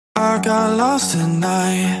I got lost at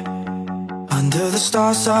night, under the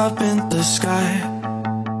stars up in the sky.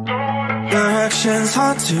 Directions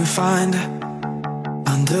hard to find,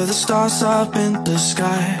 under the stars up in the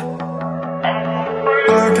sky.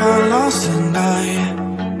 I got lost at night,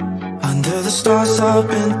 under the stars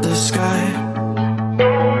up in the sky.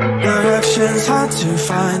 Directions hard to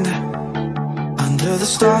find, under the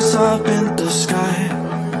stars up in the sky.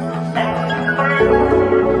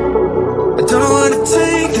 I don't wanna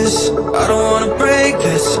take this, I don't wanna break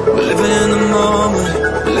this. We're living in the moment,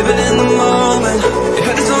 we're living in the moment. Your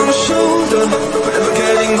head is on my shoulder, we're never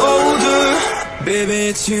getting older. Baby,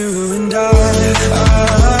 it's you and I. You and I.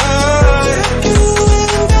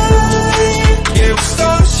 Yeah, we're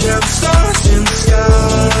stars in the sky.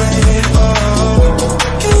 Oh,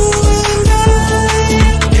 you and I.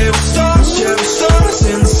 Yeah, we're stars in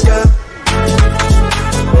the sky.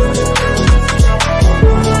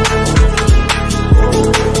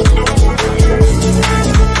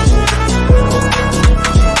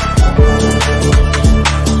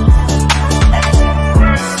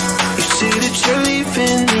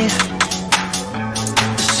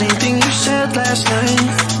 Last night,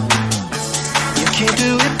 you can't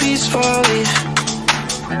do it peacefully.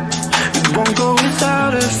 You won't go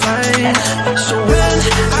without a fight. So when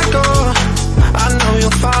I go, I know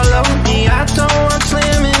you'll follow me. I don't want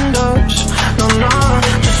slamming doors, no, no.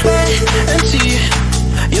 Just wait and see,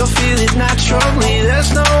 you'll feel it naturally.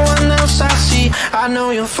 There's no one else I see, I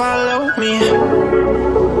know you'll follow me.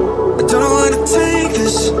 I don't wanna take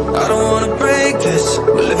this, I don't wanna break this.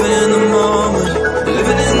 We're living in the moment, we're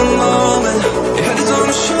living in the moment. Your head is on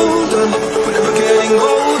my shoulder, we're never getting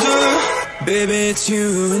older. Baby, it's you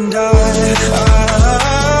and I. You and I.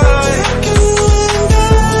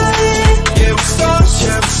 Yeah, we're stars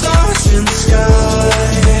in the sky.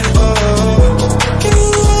 Oh, you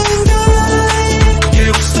and I. Yeah,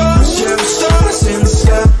 we're stars in the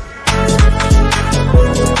sky.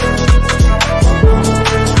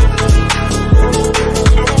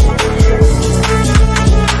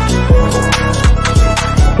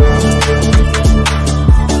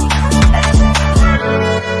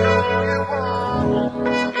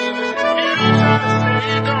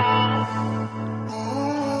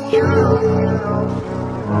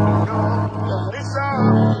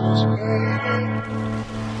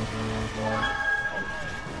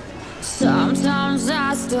 Sometimes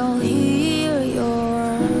I still hear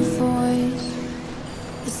your voice.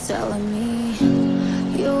 It's telling me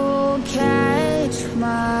you'll catch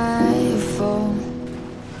my fall.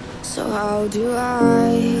 So how do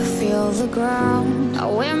I feel the ground? I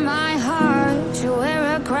wear my heart to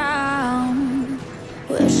wear a crown.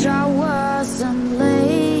 Wish I wasn't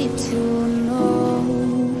late to know.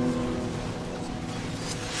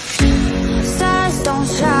 Stars don't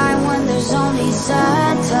shine when there's only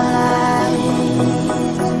satellites.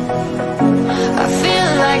 I feel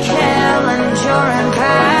like hell and you're in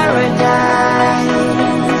paradise.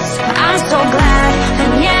 I'm so glad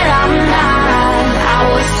and yet I'm not. I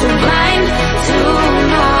was too blind to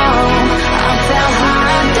know. I fell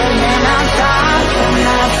harder than I thought when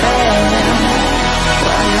I fell.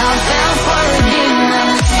 When I fell for a demon.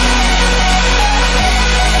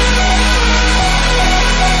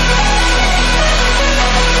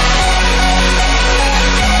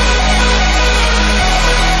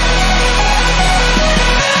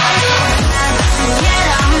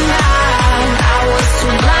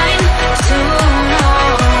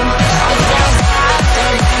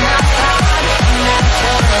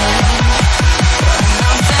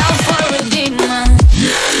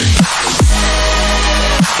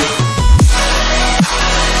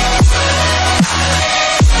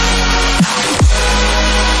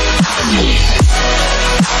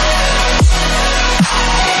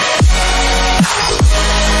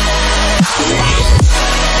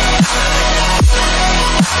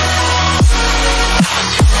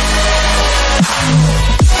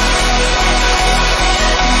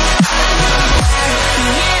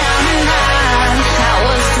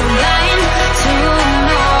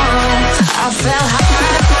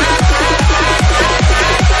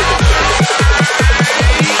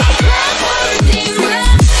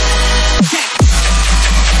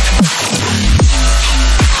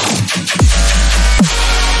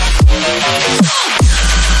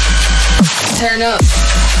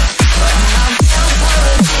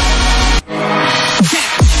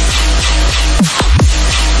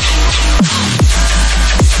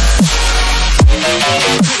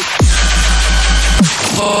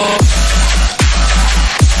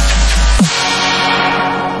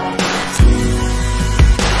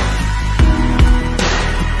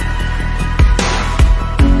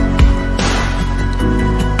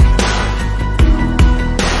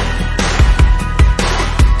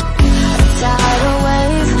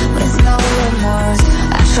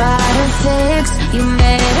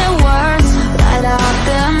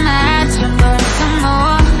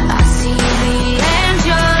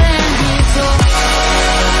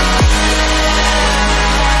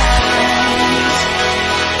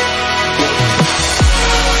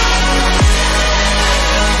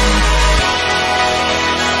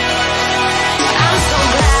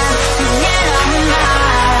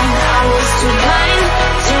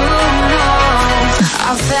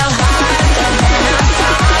 I fell hard, and then I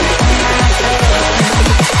thought,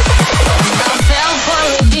 and I fell for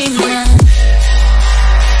a demon.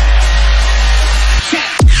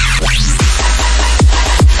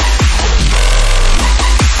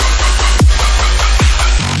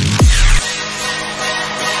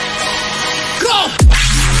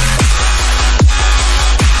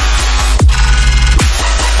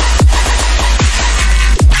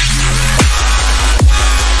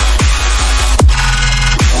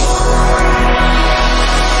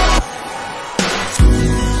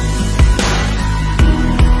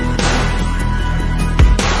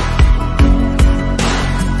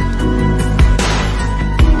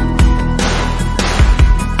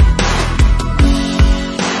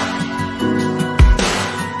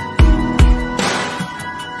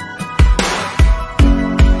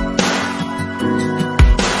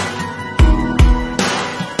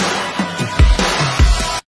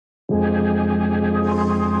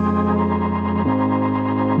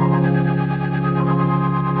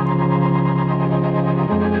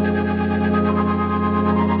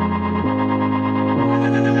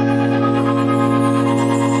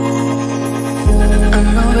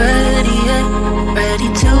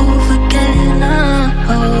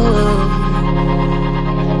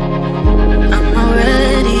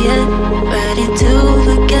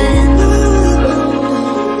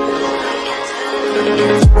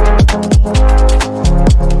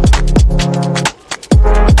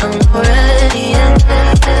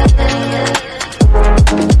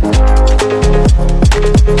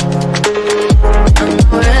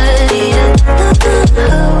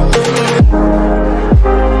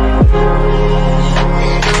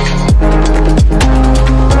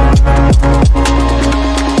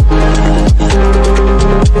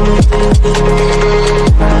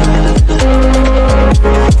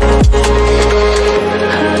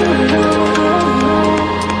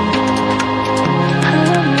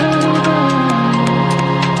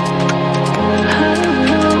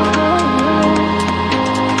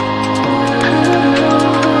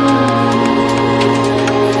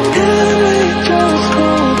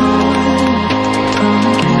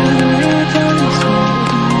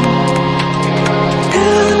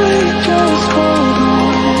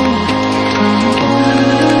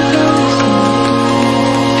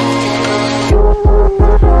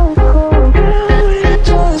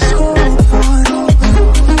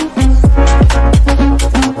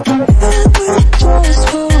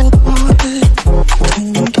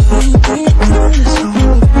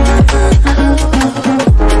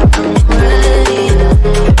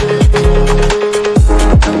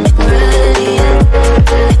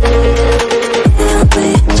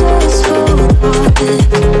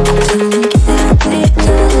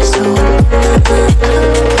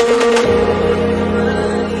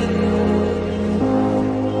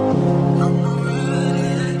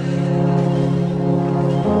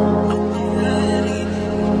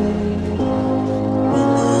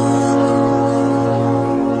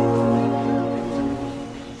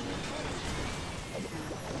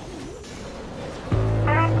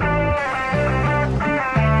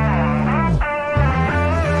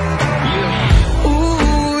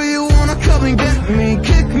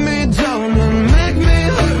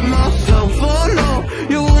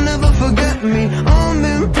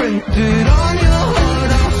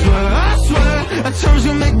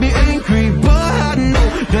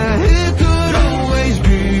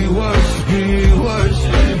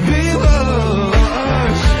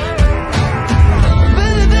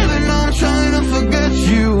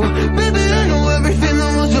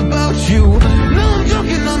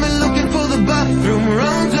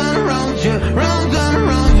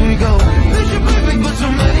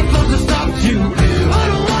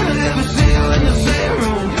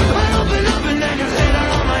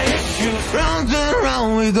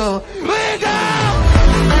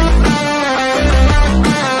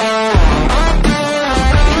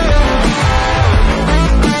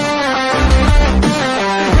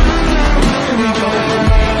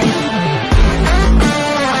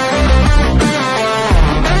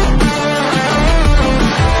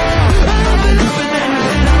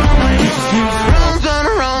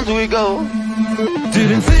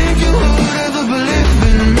 Didn't think you would ever believe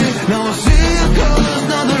in me. Now I see your colors,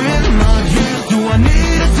 now they're in my dreams. Do I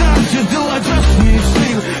need a doctor? Do I just need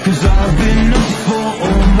sleep? Cause I've been up for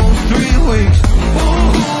almost 3 weeks.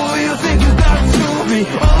 Oh, you think you got to me?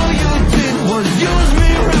 All you did was use me.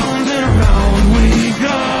 Round and round we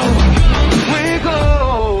go, we go.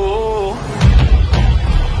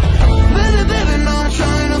 Baby, baby, now I'm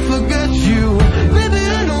trying to forget you. Baby,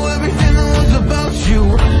 I know everything that was about you.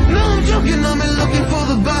 No, I'm joking, I'm looking for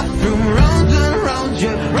the bathroom.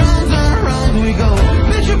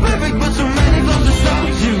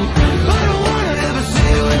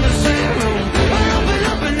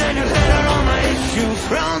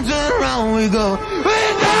 round and round we go.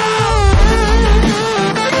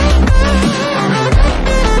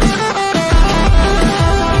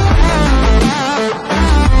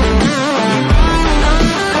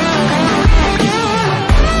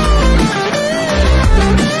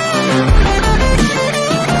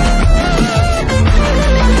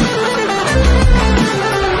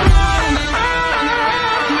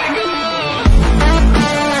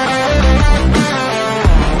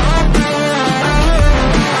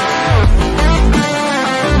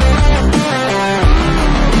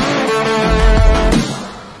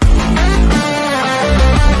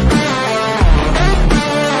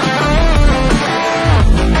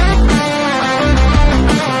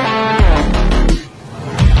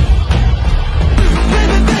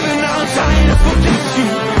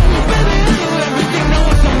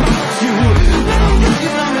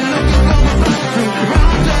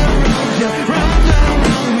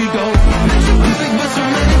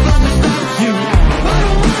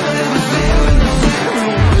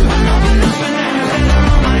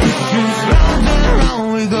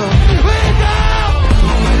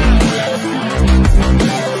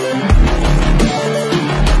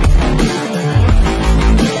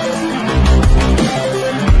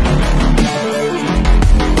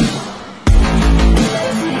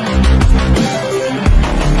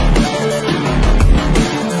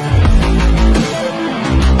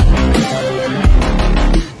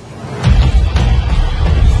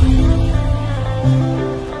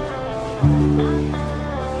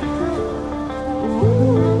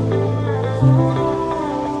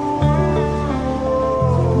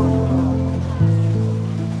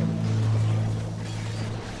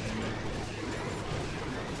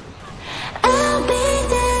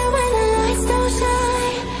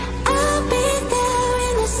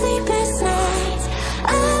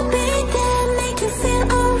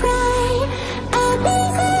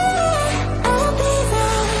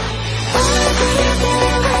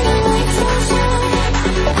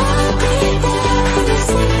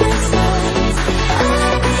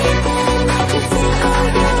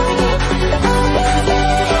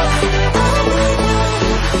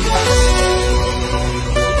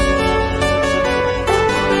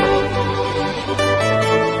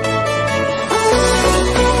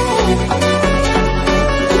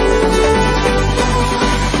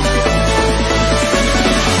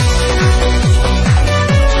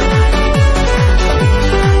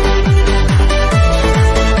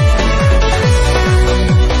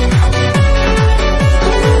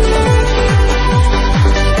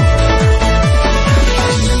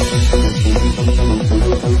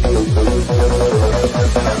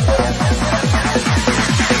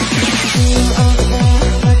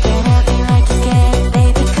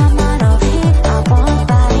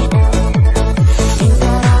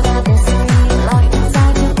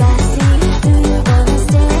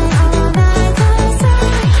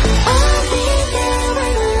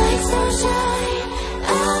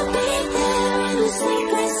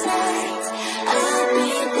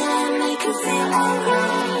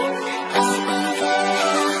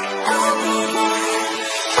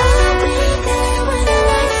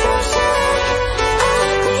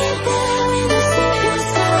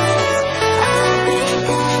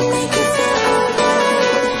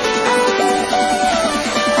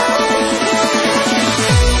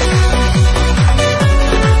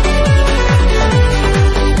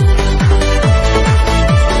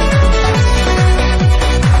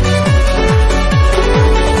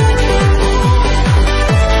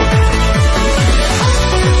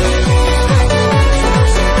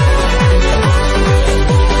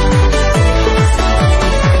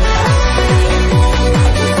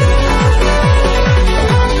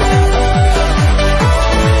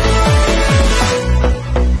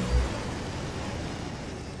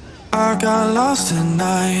 I got lost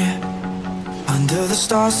tonight under the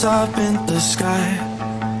stars up in the sky.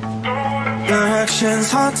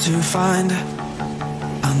 Directions hard to find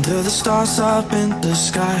under the stars up in the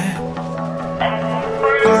sky.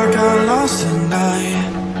 I got lost tonight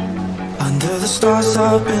under the stars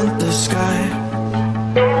up in the sky.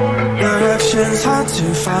 Directions hard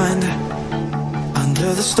to find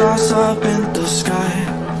under the stars up in the sky.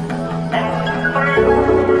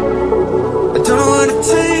 I don't wanna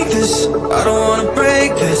take this, I don't wanna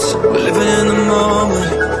break this. We're living in the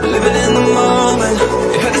moment, we're living in the moment.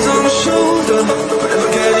 Your head is on my shoulder, we're never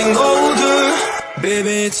getting older.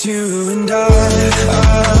 Baby, it's you and I.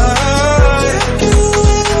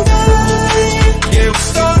 Yeah, we're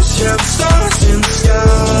stars in the sky.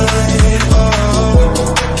 Oh,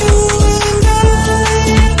 you and I.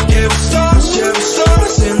 Yeah, we're stars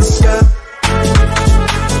in the sky.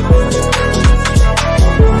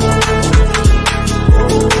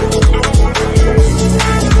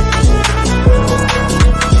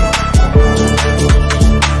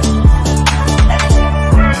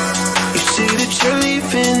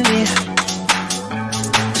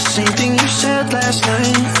 same thing you said last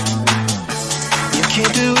night. You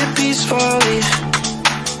can't do it peacefully.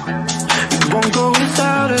 You won't go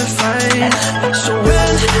without a fight. So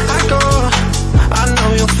when I go, I know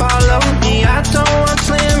you'll follow me. I don't want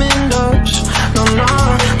slamming doors, no, no.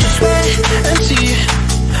 Just wait and see,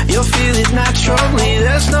 you'll feel it naturally.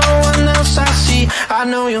 There's no one else I see, I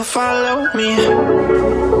know you'll follow me.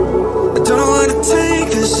 I don't wanna take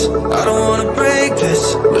this, I don't wanna break this.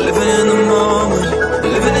 We're living in the moment,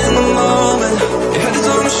 living in the moment. Your head is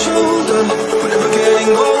on my shoulder, we're never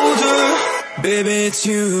getting older. Baby, it's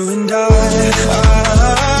you and I.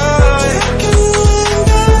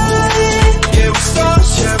 Yeah, we're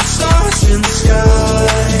stars in the sky.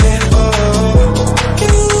 Oh,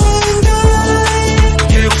 you and I.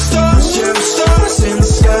 Yeah, we're stars in the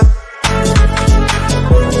sky.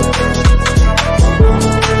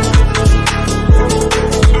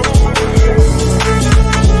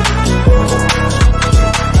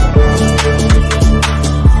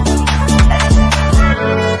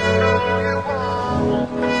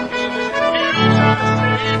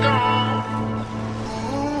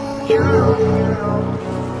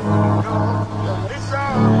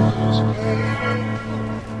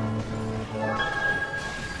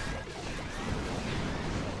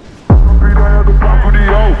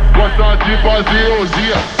 Gosta de fazer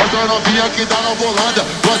orgia, essa novinha que tá na bolada.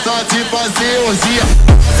 Gosta de fazer orgia,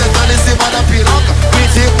 sentando em cima da piroca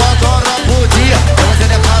 24 horas por dia. É uma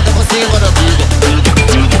delegada por cima da vida.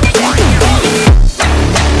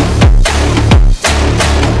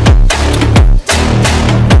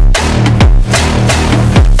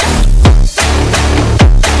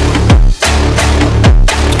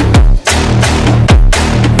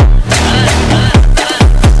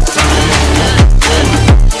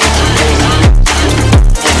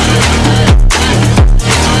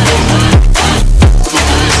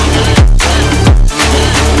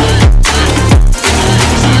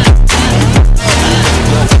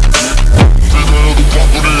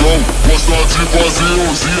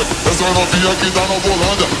 Essa novinha que tá na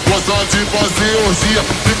volanda, gosta de fazer orgia,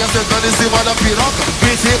 fica sentando em cima da piroca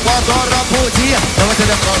 24 horas por dia. É uma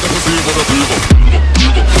delegada por cima da vida.